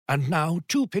And now,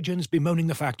 two pigeons bemoaning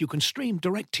the fact you can stream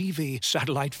DirecTV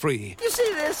satellite-free. You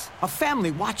see this? A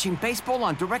family watching baseball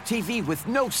on DirecTV with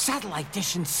no satellite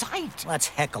dish in sight. Let's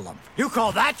heckle them. You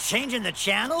call that changing the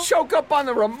channel? Choke up on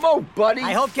the remote, buddy.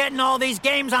 I hope getting all these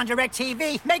games on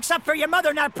DirecTV makes up for your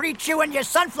mother not pre-chewing your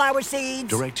sunflower seeds.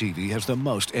 DirecTV has the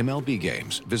most MLB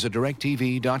games. Visit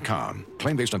DirecTV.com.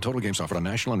 Claim based on total games offered on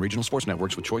national and regional sports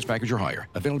networks with choice package or higher.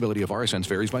 Availability of RSNs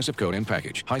varies by zip code and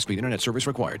package. High-speed internet service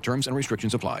required. Terms and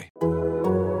restrictions apply.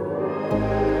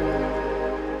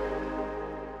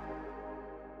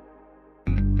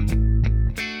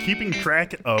 Keeping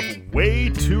track of way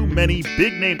too many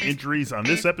big-name injuries on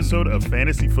this episode of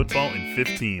Fantasy Football in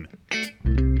 15.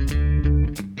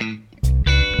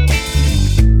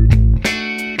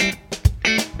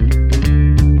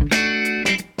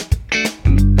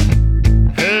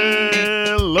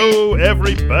 Hello,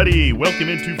 everybody. Welcome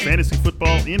into Fantasy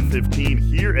Football in 15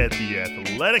 here at The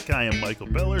Athletic. I am Michael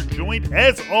Beller, joined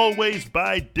as always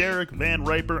by Derek Van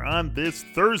Riper on this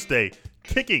Thursday,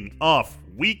 kicking off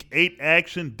Week 8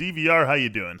 action. DVR, how you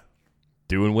doing?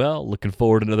 Doing well. Looking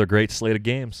forward to another great slate of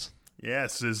games.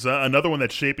 Yes, is another one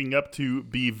that's shaping up to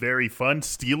be very fun.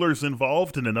 Steelers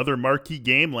involved in another marquee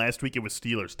game. Last week it was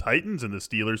Steelers-Titans, and the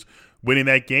Steelers winning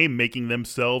that game, keeping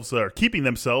themselves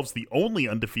the only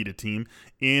undefeated team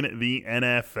in the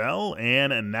NFL.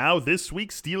 And now this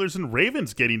week, Steelers and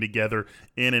Ravens getting together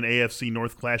in an AFC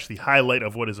North clash, the highlight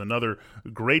of what is another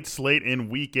great slate in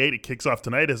Week 8. It kicks off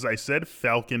tonight, as I said,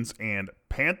 Falcons and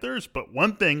Panthers. But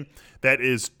one thing that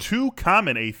is too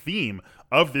common a theme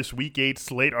of this Week 8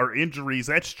 slate are injuries.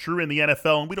 That's true in the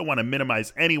NFL, and we don't want to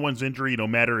minimize anyone's injury, no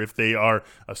matter if they are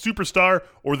a superstar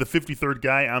or the 53rd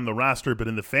guy on the roster. But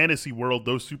in the fantasy world,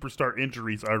 those superstar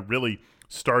injuries are really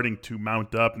starting to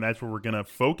mount up, and that's where we're going to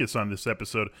focus on this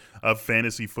episode of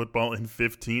Fantasy Football in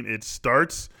 15. It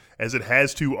starts, as it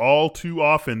has to all too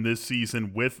often this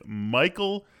season, with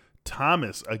Michael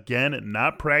Thomas, again,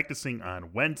 not practicing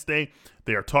on Wednesday.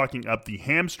 They are talking up the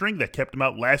hamstring that kept him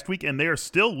out last week, and they are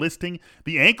still listing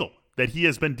the ankle that he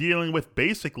has been dealing with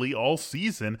basically all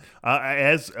season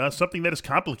as something that is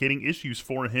complicating issues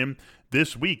for him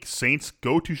this week. Saints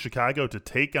go to Chicago to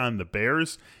take on the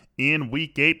Bears in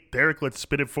Week 8. Derek, let's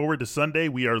spin it forward to Sunday.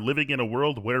 We are living in a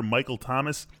world where Michael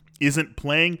Thomas isn't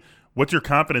playing. What's your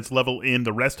confidence level in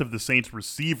the rest of the Saints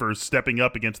receivers stepping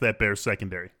up against that Bears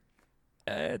secondary?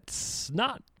 It's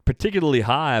not particularly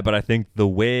high, but I think the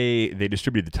way they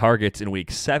distributed the targets in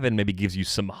Week 7 maybe gives you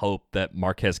some hope that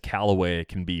Marquez Callaway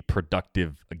can be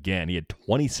productive again. He had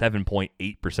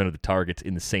 27.8% of the targets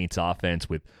in the Saints offense,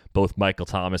 with both Michael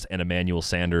Thomas and Emmanuel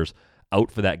Sanders out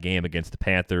for that game against the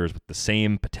Panthers, with the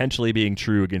same potentially being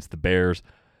true against the Bears.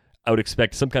 I would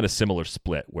expect some kind of similar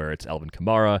split where it's Alvin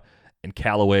Kamara and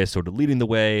Callaway sort of leading the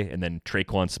way, and then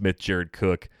Traquan Smith, Jared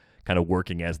Cook kind of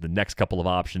working as the next couple of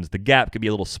options. The gap could be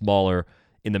a little smaller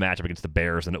in the matchup against the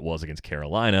Bears than it was against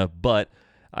Carolina, but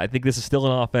I think this is still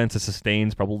an offense that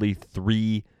sustains probably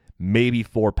 3, maybe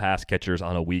 4 pass catchers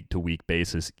on a week-to-week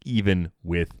basis, even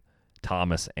with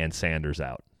Thomas and Sanders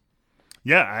out.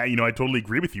 Yeah, I totally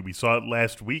agree with you. We saw it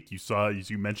last week. You saw,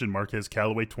 as you mentioned, Marquez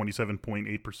Callaway,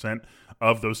 27.8%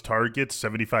 of those targets,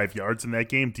 75 yards in that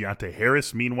game. Deontay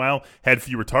Harris, meanwhile, had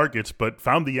fewer targets but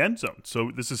found the end zone. So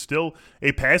this is still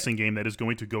a passing game that is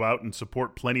going to go out and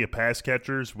support plenty of pass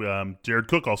catchers. Jared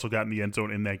Cook also got in the end zone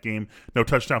in that game. No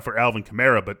touchdown for Alvin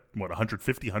Kamara, but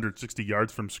 150, 160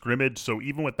 yards from scrimmage. So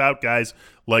even without guys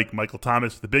like Michael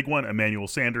Thomas, the big one, Emmanuel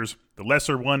Sanders, the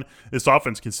lesser one, this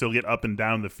offense can still get up and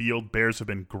down the field. Bears have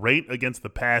been great against the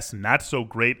pass, not so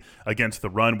great against the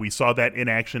run. We saw that in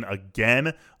action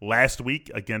again last week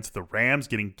against the Rams,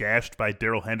 getting gashed by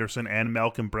Darrell Henderson and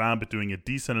Malcolm Brown, but doing a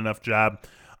decent enough job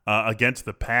against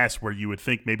the pass, where you would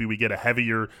think maybe we get a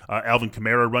heavier Alvin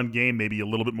Kamara run game, maybe a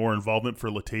little bit more involvement for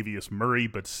Latavius Murray,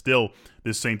 but still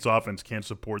this Saints offense can't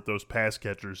support those pass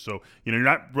catchers. So, you're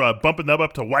not bumping them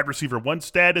up to wide receiver 1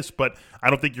 status, but I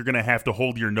don't think you're going to have to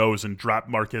hold your nose and drop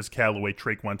Marquez Callaway,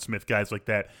 Traquan Smith, guys like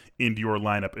that into your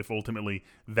lineup if ultimately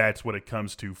that's what it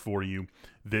comes to for you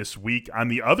this week. On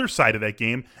the other side of that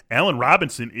game, Allen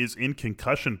Robinson is in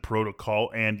concussion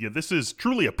protocol, and this is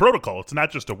truly a protocol. It's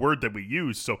not just a word that we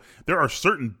use. So there are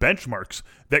certain benchmarks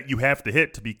that you have to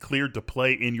hit to be cleared to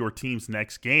play in your team's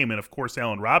next game. And of course,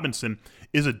 Allen Robinson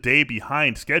is a day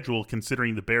behind schedule,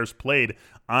 considering the Bears played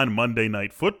on Monday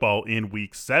Night Football in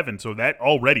Week 7. So that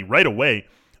already, right away,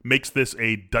 makes this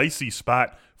a dicey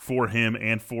spot for him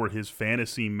and for his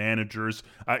fantasy managers.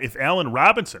 If Allen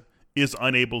Robinson is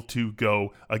unable to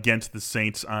go against the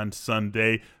Saints on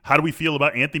Sunday, how do we feel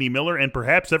about Anthony Miller and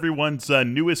perhaps everyone's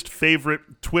newest favorite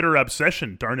Twitter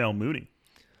obsession, Darnell Mooney?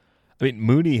 I mean,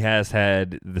 Mooney has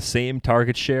had the same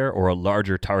target share or a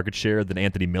larger target share than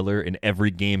Anthony Miller in every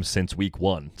game since week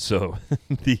 1. So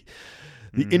the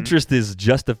interest is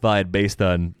justified based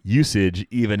on usage,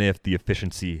 even if the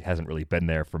efficiency hasn't really been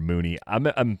there for Mooney.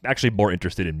 I'm actually more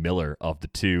interested in Miller of the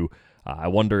two. I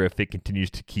wonder if it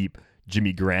continues to keep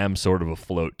Jimmy Graham sort of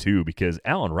afloat too, because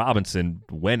Allen Robinson,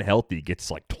 when healthy, gets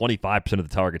like 25% of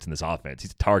the targets in this offense.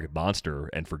 He's a target monster,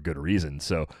 and for good reason.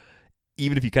 So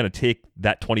even if you kind of take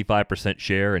that 25%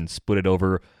 share and split it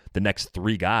over the next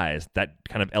 3 guys, that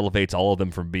kind of elevates all of them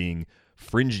from being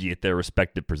fringy at their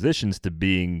respective positions to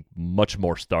being much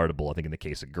more startable. I think in the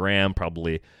case of Graham,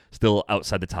 probably still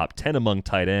outside the top 10 among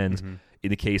tight ends. In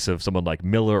the case of someone like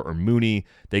Miller or Mooney,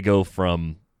 they go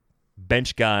from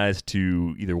bench guys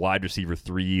to either wide receiver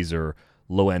 3s or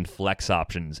low-end flex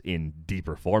options in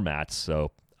deeper formats.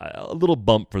 So a little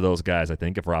bump for those guys, I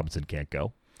think, if Robinson can't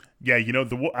go. Yeah,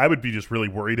 I would be just really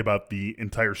worried about the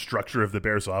entire structure of the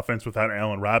Bears offense without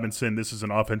Allen Robinson. This is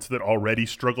an offense that already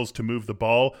struggles to move the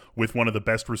ball with one of the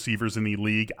best receivers in the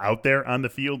league out there on the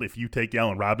field. If you take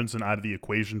Allen Robinson out of the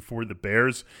equation for the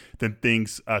Bears, then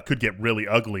things could get really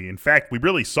ugly. In fact, we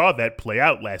really saw that play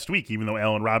out last week. Even though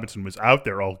Allen Robinson was out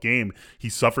there all game, he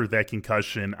suffered that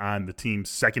concussion on the team's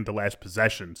second to last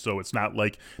possession. So it's not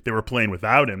like they were playing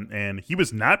without him. And he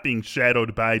was not being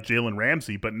shadowed by Jalen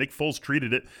Ramsey, but Nick Foles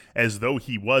treated it as though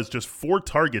he was. Just 4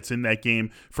 targets in that game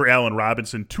for Allen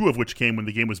Robinson, 2 of which came when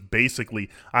the game was basically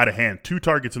out of hand. 2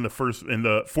 targets in the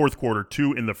fourth quarter,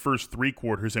 2 in the first 3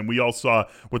 quarters, and we all saw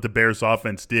what the Bears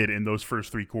offense did in those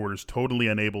first 3 quarters, totally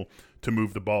unable to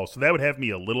move the ball. So that would have me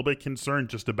a little bit concerned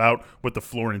just about what the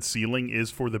floor and ceiling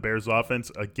is for the Bears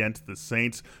offense against the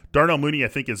Saints. Darnell Mooney, I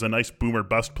think, is a nice boomer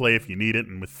bust play if you need it,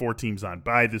 and with 4 teams on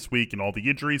bye this week and all the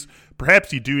injuries,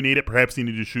 perhaps you do need it. Perhaps you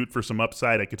need to shoot for some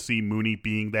upside. I could see Mooney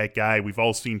being that guy. We've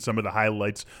all seen some of the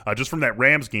highlights just from that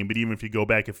Rams game, but even if you go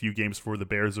back a few games for the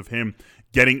Bears of him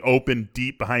getting open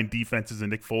deep behind defenses and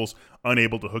Nick Foles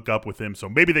unable to hook up with him. So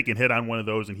maybe they can hit on one of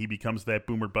those and he becomes that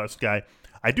boomer bust guy.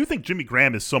 I do think Jimmy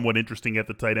Graham is somewhat interesting at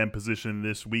the tight end position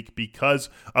this week because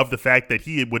of the fact that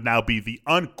he would now be the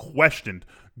unquestioned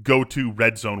go-to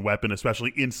red zone weapon,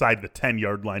 especially inside the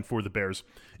 10-yard line for the Bears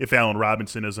if Allen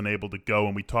Robinson isn't able to go.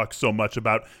 And we talk so much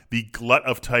about the glut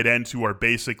of tight ends who are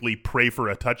basically pray for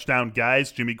a touchdown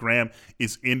guys. Jimmy Graham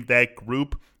is in that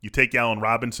group. You take Allen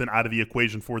Robinson out of the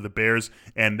equation for the Bears,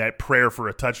 and that prayer for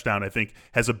a touchdown, I think,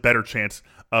 has a better chance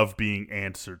of being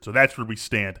answered. So that's where we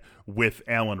stand with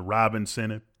Allen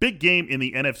Robinson. Big game in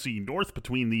the NFC North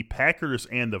between the Packers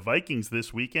and the Vikings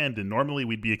this weekend, and normally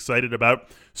we'd be excited about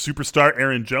superstar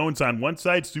Aaron Jones on one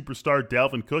side, superstar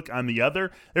Dalvin Cook on the other.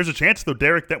 There's a chance, though,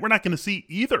 Derek, that we're not going to see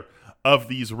either of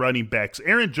these running backs.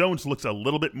 Aaron Jones looks a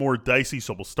little bit more dicey,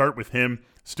 so we'll start with him.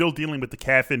 Still dealing with the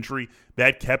calf injury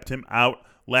that kept him out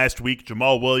last week.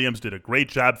 Jamal Williams did a great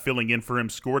job filling in for him,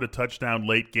 scored a touchdown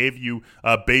late, gave you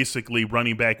basically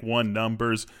running back 1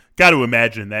 numbers. Got to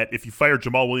imagine that if you fired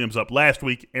Jamal Williams up last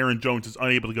week, Aaron Jones is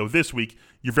unable to go this week,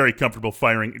 you're very comfortable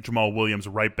firing Jamal Williams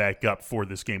right back up for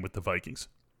this game with the Vikings.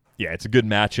 Yeah, it's a good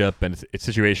matchup, and it's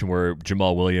a situation where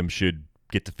Jamal Williams should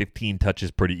get to 15 touches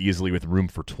pretty easily with room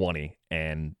for 20.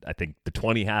 And I think the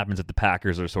 20 happens if the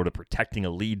Packers are sort of protecting a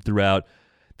lead throughout.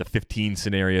 The 15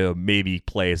 scenario maybe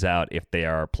plays out if they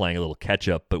are playing a little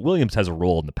catch-up. But Williams has a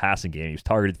role in the passing game. He was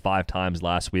targeted 5 times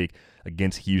last week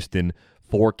against Houston,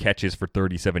 4 catches for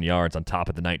 37 yards on top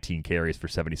of the 19 carries for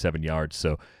 77 yards.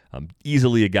 So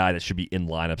easily a guy that should be in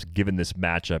lineups given this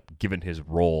matchup, given his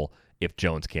role if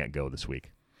Jones can't go this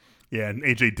week. Yeah, and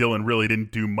A.J. Dillon really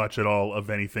didn't do much at all of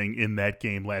anything in that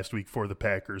game last week for the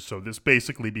Packers. So this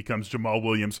basically becomes Jamal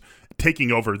Williams taking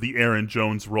over the Aaron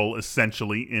Jones role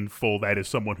essentially in full. That is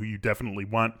someone who you definitely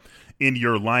want in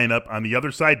your lineup. On the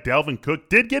other side, Dalvin Cook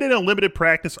did get in a limited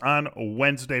practice on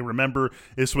Wednesday. Remember,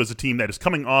 this was a team that is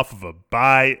coming off of a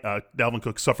bye. Dalvin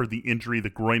Cook suffered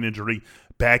the groin injury,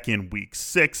 back in week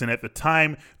 6. And at the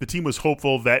time, the team was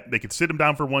hopeful that they could sit him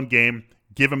down for 1 game,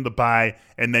 give him the bye,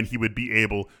 and then he would be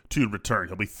able to return.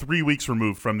 He'll be 3 weeks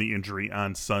removed from the injury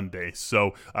on Sunday.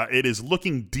 So it is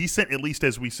looking decent, at least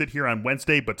as we sit here on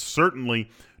Wednesday, but certainly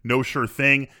no sure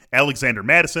thing. Alexander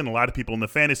Mattison, a lot of people in the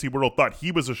fantasy world thought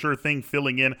he was a sure thing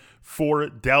filling in for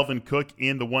Dalvin Cook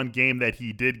in the 1 game that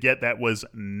he did get. That was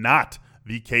not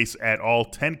the case at all.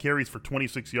 10 carries for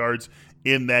 26 yards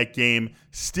in that game.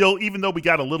 Still, even though we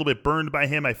got a little bit burned by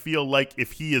him, I feel like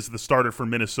if he is the starter for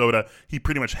Minnesota, he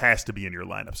pretty much has to be in your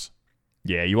lineups.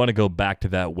 Yeah, you want to go back to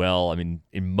that well. I mean,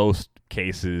 in most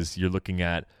cases, you're looking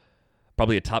at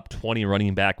probably a top 20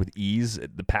 running back with ease.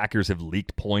 The Packers have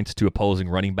leaked points to opposing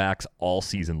running backs all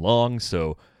season long,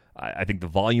 so I think the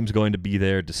volume's going to be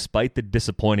there despite the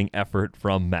disappointing effort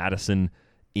from Madison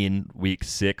in Week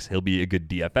 6. He'll be a good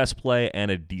DFS play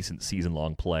and a decent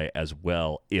season-long play as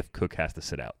well if Cook has to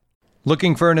sit out.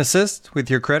 Looking for an assist with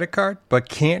your credit card but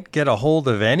can't get a hold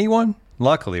of anyone?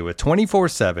 Luckily, with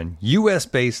 24/7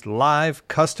 U.S.-based live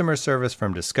customer service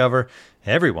from Discover,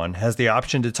 everyone has the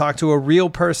option to talk to a real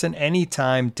person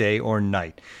anytime, day or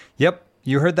night. Yep,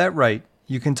 you heard that right.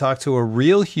 You can talk to a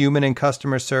real human in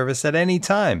customer service at any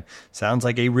time. Sounds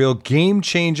like a real game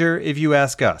changer if you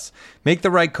ask us. Make the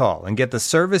right call and get the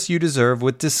service you deserve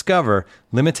with Discover.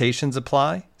 Limitations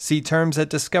apply. See terms at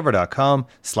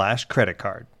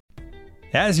discover.com/creditcard.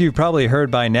 As you've probably heard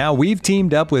by now, we've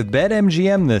teamed up with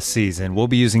BetMGM this season. We'll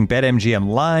be using BetMGM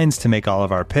lines to make all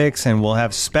of our picks, and we'll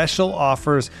have special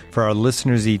offers for our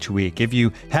listeners each week. If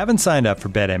you haven't signed up for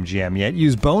BetMGM yet,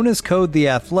 use bonus code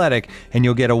TheAthletic, and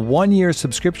you'll get a 1-year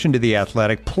subscription to The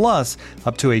Athletic, plus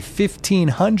up to a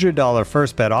 $1,500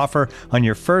 first bet offer on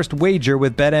your first wager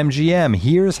with BetMGM.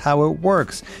 Here's how it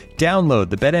works. Download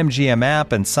the BetMGM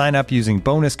app and sign up using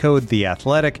bonus code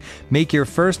TheAthletic. Make your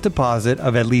first deposit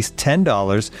of at least $10.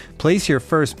 Place your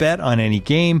first bet on any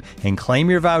game and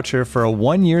claim your voucher for a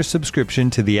 1-year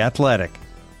subscription to The Athletic.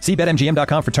 See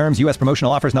BetMGM.com for terms. U.S.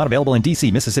 promotional offers not available in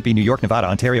D.C., Mississippi, New York, Nevada,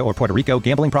 Ontario, or Puerto Rico.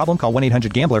 Gambling problem? Call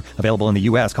 1-800-GAMBLER. Available in the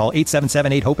U.S. Call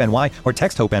 877-8-HOPE-NY or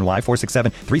text HOPE-NY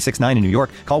 467-369 in New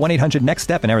York. Call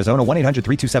 1-800-NEXT-STEP in Arizona.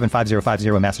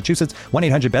 1-800-327-5050 in Massachusetts.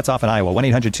 1-800-BETS-OFF in Iowa.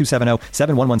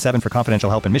 1-800-270-7117 for confidential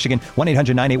help in Michigan.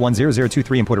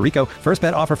 1-800-981-0023 in Puerto Rico. First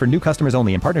bet offer for new customers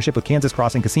only in partnership with Kansas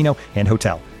Crossing Casino and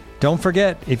Hotel. Don't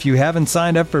forget, if you haven't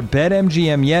signed up for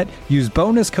BetMGM yet, use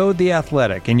bonus code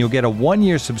TheAthletic, and you'll get a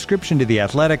 1-year subscription to The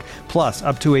Athletic, plus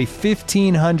up to a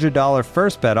 $1,500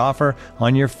 first bet offer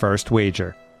on your first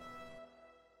wager.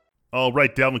 All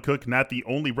right, Dalvin Cook, not the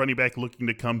only running back looking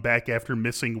to come back after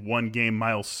missing one game.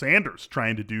 Miles Sanders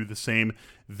trying to do the same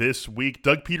this week.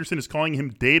 Doug Peterson is calling him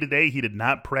day-to-day. He did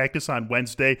not practice on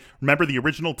Wednesday. Remember, the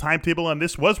original timetable on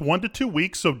this was 1 to 2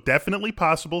 weeks, so definitely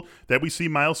possible that we see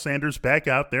Miles Sanders back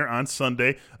out there on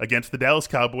Sunday against the Dallas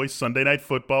Cowboys, Sunday Night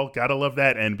Football. Gotta love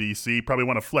that, NBC. Probably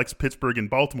want to flex Pittsburgh and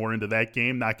Baltimore into that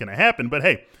game. Not going to happen, but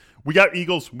hey, we got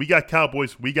Eagles, we got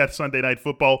Cowboys, we got Sunday Night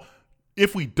Football.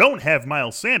 If we don't have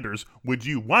Miles Sanders, would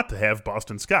you want to have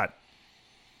Boston Scott?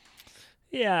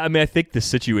 Yeah, I mean, I think the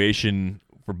situation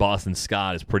for Boston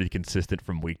Scott is pretty consistent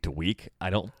from week to week. I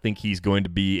don't think he's going to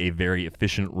be a very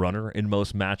efficient runner in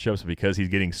most matchups because he's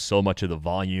getting so much of the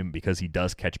volume, because he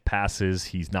does catch passes.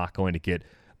 He's not going to get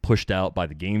pushed out by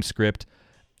the game script.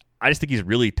 I just think he's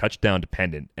really touchdown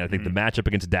dependent, and I think the matchup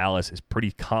against Dallas is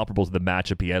pretty comparable to the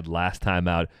matchup he had last time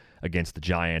out against the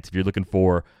Giants. If you're looking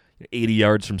for 80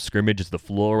 yards from scrimmage is the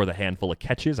floor with a handful of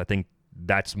catches, I think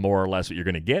that's more or less what you're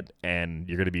going to get, and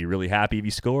you're going to be really happy if he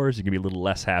scores. You're going to be a little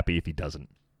less happy if he doesn't.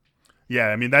 Yeah,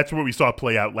 I mean, that's what we saw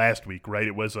play out last week, right?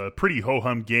 It was a pretty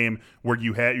ho-hum game where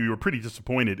you were pretty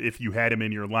disappointed if you had him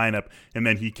in your lineup, and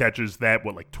then he catches that,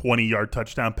 20-yard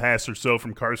touchdown pass or so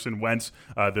from Carson Wentz,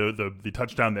 the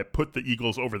touchdown that put the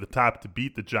Eagles over the top to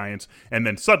beat the Giants, and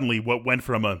then suddenly what went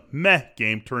from a meh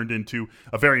game turned into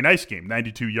a very nice game,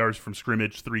 92 yards from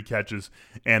scrimmage, 3 catches,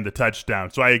 and the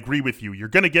touchdown. So I agree with you. You're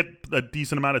going to get a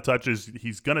decent amount of touches.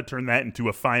 He's going to turn that into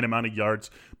a fine amount of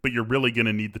yards, but you're really going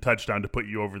to need the touchdown to put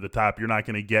you over the top. You're not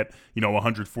going to get,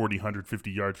 140,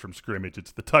 150 yards from scrimmage.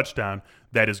 It's the touchdown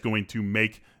that is going to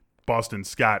make Boston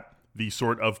Scott the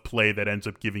sort of play that ends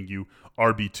up giving you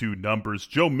RB2 numbers.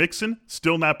 Joe Mixon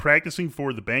still not practicing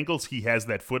for the Bengals. He has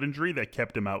that foot injury that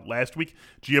kept him out last week.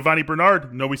 Giovanni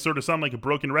Bernard, we sort of sound like a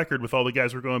broken record with all the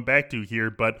guys we're going back to here,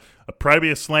 but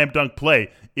probably a slam dunk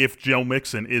play if Joe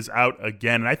Mixon is out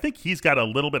again. And I think he's got a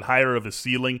little bit higher of a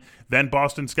ceiling than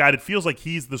Boston Scott. It feels like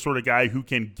he's the sort of guy who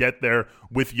can get there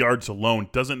with yards alone,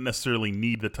 doesn't necessarily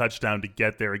need the touchdown to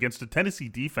get there against a Tennessee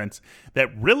defense that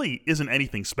really isn't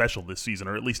anything special this season,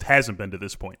 or at least hasn't been to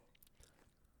this point.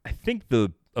 I think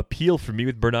the appeal for me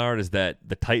with Bernard is that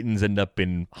the Titans end up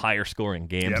in higher scoring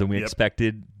games than we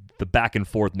expected. The back and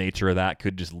forth nature of that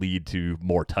could just lead to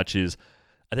more touches.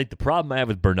 I think the problem I have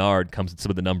with Bernard comes in some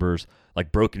of the numbers,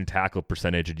 like broken tackle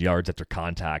percentage and yards after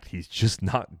contact. He's just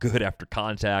not good after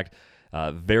contact.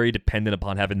 Very dependent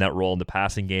upon having that role in the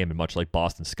passing game, and much like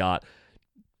Boston Scott,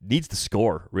 needs to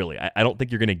score, really. I don't think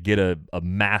you're going to get a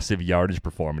massive yardage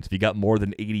performance. If you got more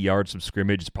than 80 yards from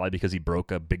scrimmage, it's probably because he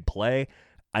broke a big play.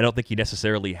 I don't think he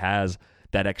necessarily has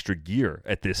that extra gear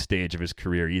at this stage of his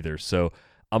career either. So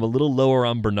I'm a little lower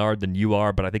on Bernard than you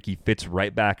are, but I think he fits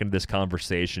right back into this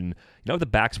conversation. The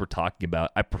backs we're talking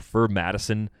about, I prefer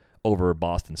Madison over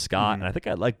Boston Scott. And I think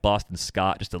I like Boston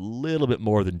Scott just a little bit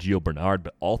more than Gio Bernard,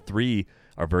 but all three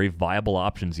are very viable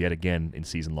options yet again in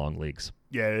season-long leagues.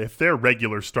 Yeah, if their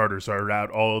regular starters are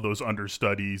out, all of those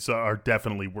understudies are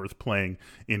definitely worth playing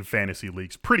in fantasy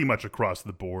leagues pretty much across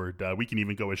the board. We can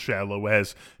even go as shallow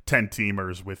as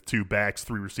 10-teamers with 2 backs,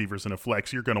 3 receivers, and a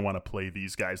flex. You're going to want to play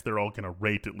these guys. They're all going to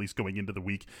rate, at least going into the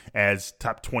week, as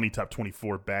top 20, top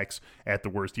 24 backs at the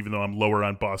worst. Even though I'm lower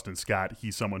on Boston Scott,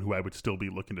 he's someone who I would still be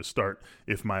looking to start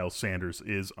if Miles Sanders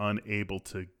is unable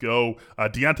to go.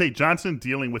 Deontay Johnson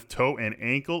dealing with toe and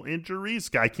ankle injuries.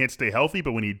 Guy can't stay healthy,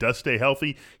 but when he does stay healthy,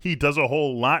 he does a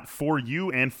whole lot for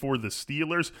you and for the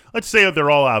Steelers. Let's say they're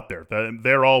all out there.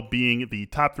 They're all being the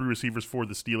top 3 receivers for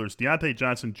the Steelers. Deontay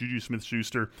Johnson, Juju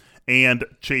Smith-Schuster, and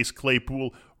Chase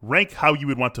Claypool. Rank how you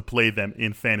would want to play them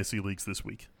in fantasy leagues this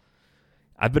week.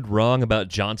 I've been wrong about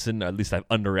Johnson, or at least I've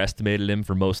underestimated him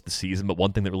for most of the season, but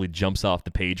one thing that really jumps off the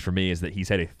page for me is that he's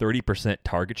had a 30%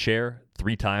 target share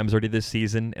 3 times already this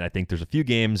season, and I think there's a few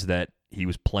games that he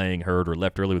was playing hurt or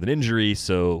left early with an injury,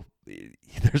 so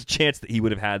there's a chance that he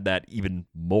would have had that even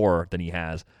more than he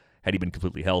has had he been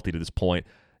completely healthy to this point.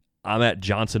 I'm at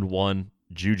Johnson 1,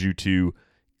 Juju 2,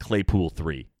 Claypool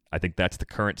 3. I think that's the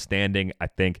current standing. I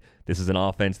think this is an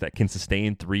offense that can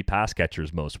sustain 3 pass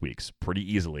catchers most weeks pretty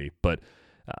easily, but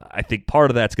I think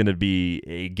part of that's going to be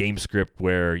a game script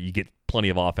where you get plenty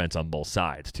of offense on both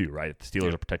sides too, right? If the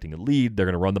Steelers are protecting the lead, they're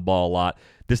going to run the ball a lot.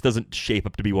 This doesn't shape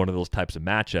up to be one of those types of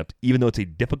matchups. Even though it's a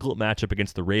difficult matchup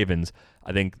against the Ravens,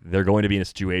 I think they're going to be in a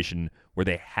situation where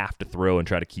they have to throw and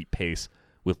try to keep pace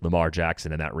with Lamar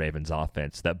Jackson and that Ravens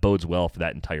offense. That bodes well for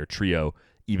that entire trio,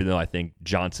 even though I think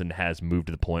Johnson has moved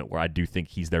to the point where I do think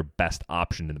he's their best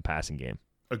option in the passing game.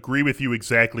 Agree with you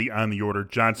exactly on the order.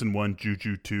 Johnson 1,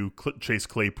 Juju 2, Chase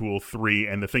Claypool 3.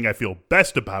 And the thing I feel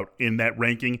best about in that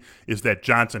ranking is that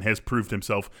Johnson has proved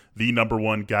himself the number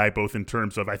 1 guy, both in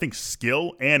terms of, I think,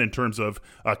 skill and in terms of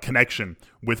connection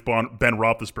with Ben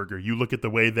Roethlisberger. You look at the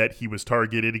way that he was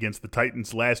targeted against the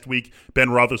Titans last week. Ben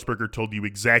Roethlisberger told you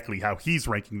exactly how he's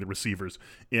ranking the receivers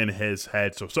in his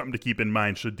head. So something to keep in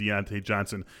mind should Deontay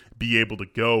Johnson be able to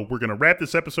go. We're going to wrap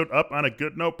this episode up on a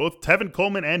good note. Both Tevin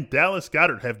Coleman and Dallas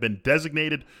Goedert have been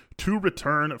designated to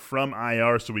return from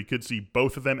IR, so we could see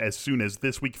both of them as soon as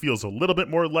this week. Feels a little bit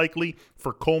more likely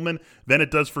for Coleman than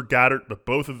it does for Goddard, but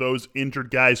both of those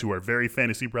injured guys who are very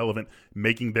fantasy relevant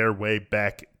making their way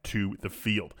back to the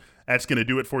field. That's going to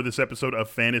do it for this episode of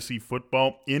Fantasy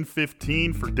Football in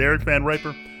 15. For Derek Van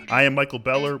Riper, I am Michael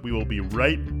Beller. We will be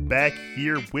right back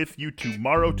here with you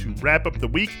tomorrow to wrap up the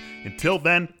week. Until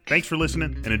then, thanks for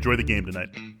listening and enjoy the game tonight.